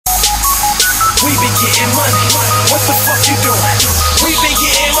We been getting money. What the fuck you doing? We been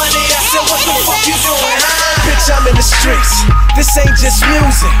getting money. I said, what the fuck you doing? Bitch, I'm in the streets. This ain't just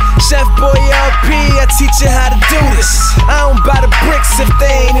music. Chef Boy LP, I teach you how to do this. I don't buy the bricks if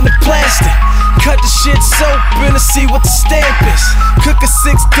they ain't in the plastic. Cut the shit open to see what the stamp is. Cook a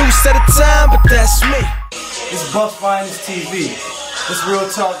 6 deuce at a time, but that's me. It's BUFFINEST-TV. It's Real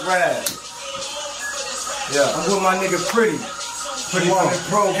Talk RABB. Yeah, I'm with my nigga Pretty from the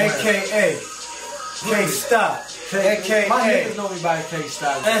program, AKA K-Stop, AKA my niggas know me by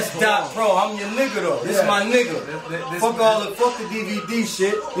K-Stop. S.PRO. I'm your nigga though. This is my nigga. Fuck the DVD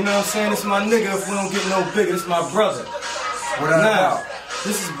shit. You know what I'm saying? This is my nigga. If we don't get no bigger, this is my brother. Now,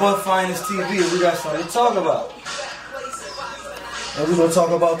 this is BUFFINEST-TV. We got something to talk about. And we gonna talk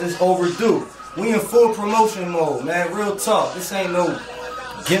about this overdue. We in full promotion mode, man. Real talk. This ain't no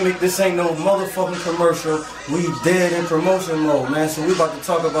gimmick. This ain't no motherfucking commercial. We dead in promotion mode, man. So we about to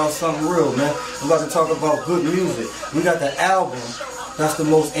talk about something real, man. We about to talk about good music. We got the album that's the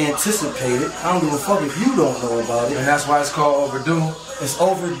most anticipated. I don't give a fuck if you don't know about it. And that's why it's called Overdue. It's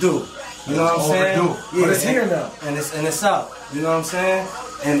overdue. You know what I'm saying? Overdue. Yeah, but it's here now. And it's out. You know what I'm saying?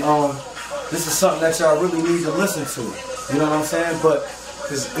 And this is something that y'all really need to listen to. You know what I'm saying? But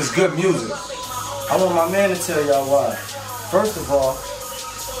it's good music. I want my man to tell y'all why. First of all,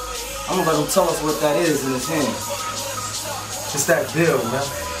 I'm gonna let him tell us what that is in his hand. It's that deal, man.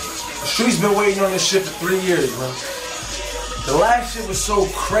 The streets been waiting on this shit for 3 years, man. The last shit was so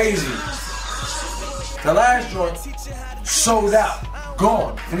crazy. The last joint sold out,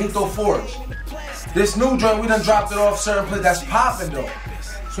 gone, finito forge. This new joint, we done dropped it off certain place that's popping though.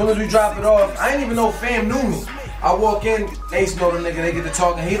 As soon as we drop it off, I didn't even know fam knew me. I walk in, Ace know the nigga, they get to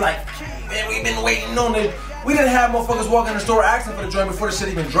talking, he like, man, we been waiting on it. We didn't have motherfuckers walk in the store asking for the joint before the shit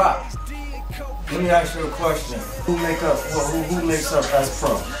even dropped. Let me ask you a question. Who makes up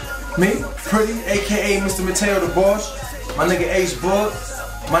S.PRO? Me, Pretty, aka Mr. Mateo the Boss, my nigga Ace Bug,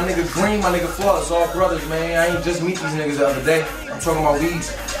 my nigga Green, my nigga Flaw, it's all brothers, man. I ain't just meet these niggas the other day. I'm talking about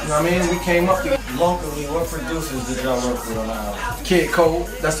weeds. You know what I mean? We came up together. Locally, what producers did y'all work with on the album? Kid Cole.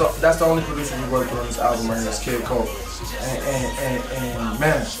 That's the only producer we worked with on this album right here. Is Kid Cole. And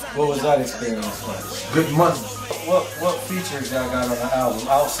man, what was that experience like? Good money. What features y'all got on the album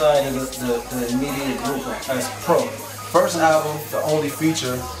outside of the immediate group of S.PRO? First album, the only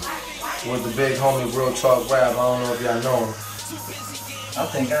feature was the big homie Real Talk RABB. I don't know if y'all know him. I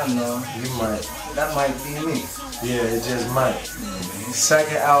think I know. You might. That might be me. Yeah, it just might.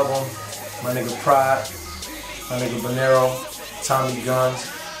 Second album, my nigga Pride, my nigga Bonero, Tommy Guns,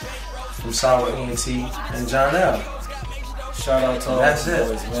 from Sour ENT, and John L. Shout out to all that's the it.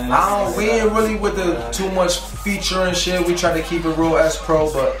 boys, man. We ain't really with the too much feature and shit. We try to keep it real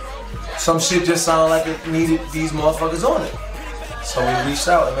S.PRO, but some shit just sounded like it needed these motherfuckers on it. So we reached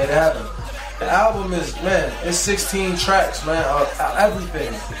out and made it happen. The album is, man, it's 16 tracks, man,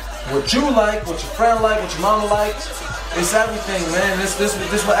 everything. What you like, what your friend like, what your mama likes, it's everything, man. This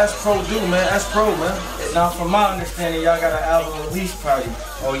what S.PRO do, man. S.PRO, man. Now, from my understanding, y'all got an album release party.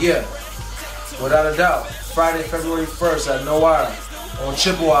 Oh yeah, without a doubt. Friday, February 1st at NOIR on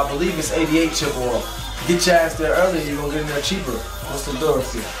CHIPPEWA. I believe it's 88 Chippewa. Get your ass there early, you're gonna get in there cheaper. What's the door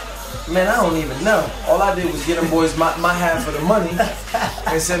fee? Man, I don't even know. All I did was get them boys my half of the money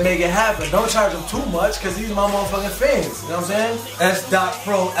and said make it happen. Don't charge them too much because these my motherfucking fans. You know what I'm saying?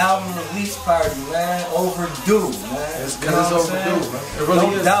 S.PRO album release party, man. Overdue, man. It's because it's overdue, man. It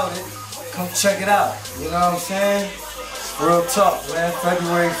really Don't doubt it. Come check it out. You know what I'm saying? Real talk, man.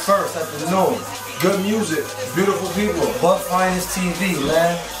 February 1st at the NOIR. Good music, beautiful people. BUFFINEST-TV,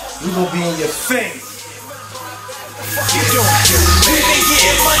 man. We gonna be in your face. What you doing? We been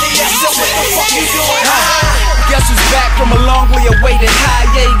getting money. I said, what the fuck you doing? Guess who's back from a longly awaited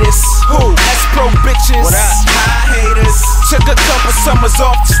hiatus? Who? S.PRO bitches. What up? High haters. Took a couple summers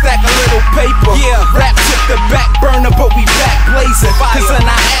off to stack a little paper. Yeah, rap took the back burner, but we back blazing. Cause in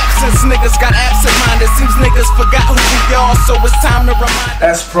our absence, niggas got absent-minded. Seems niggas forgot who we are, so it's time to remind.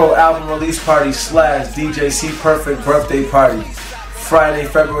 S.PRO album release party / DJ C Perfect birthday party. Friday,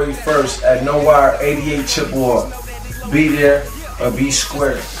 February 1st at NOIR 88 Chippewa. Be there or be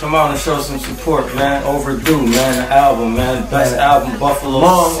square. Come on and show some support, man. Overdue, man. The album, man. Best album, Buffalo.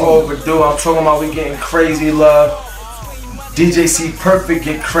 Long overdue. I'm talking about we getting crazy love. DJ C Perfect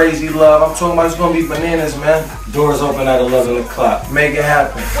get crazy love. I'm talking about it's gonna be bananas, man. Doors open at 11 o'clock. Make it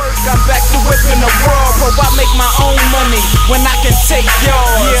happen. I'm back to whipping the world, bro. I make my own money when I can take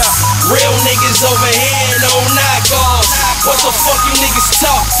yours. Yeah. Real niggas over here, no knockoffs. What the fuck you niggas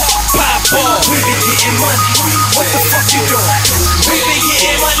talk? Pop off. We been getting money. What the fuck you doing? We been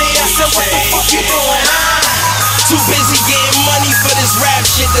getting money. I said, what the fuck you doing? Too busy getting money for this rap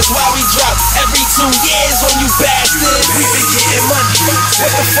shit. That's why we drop every 2 years on you bastards. We been getting money.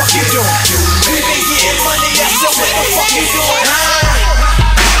 What the fuck you doing? We been getting money. I said, what the fuck you doing?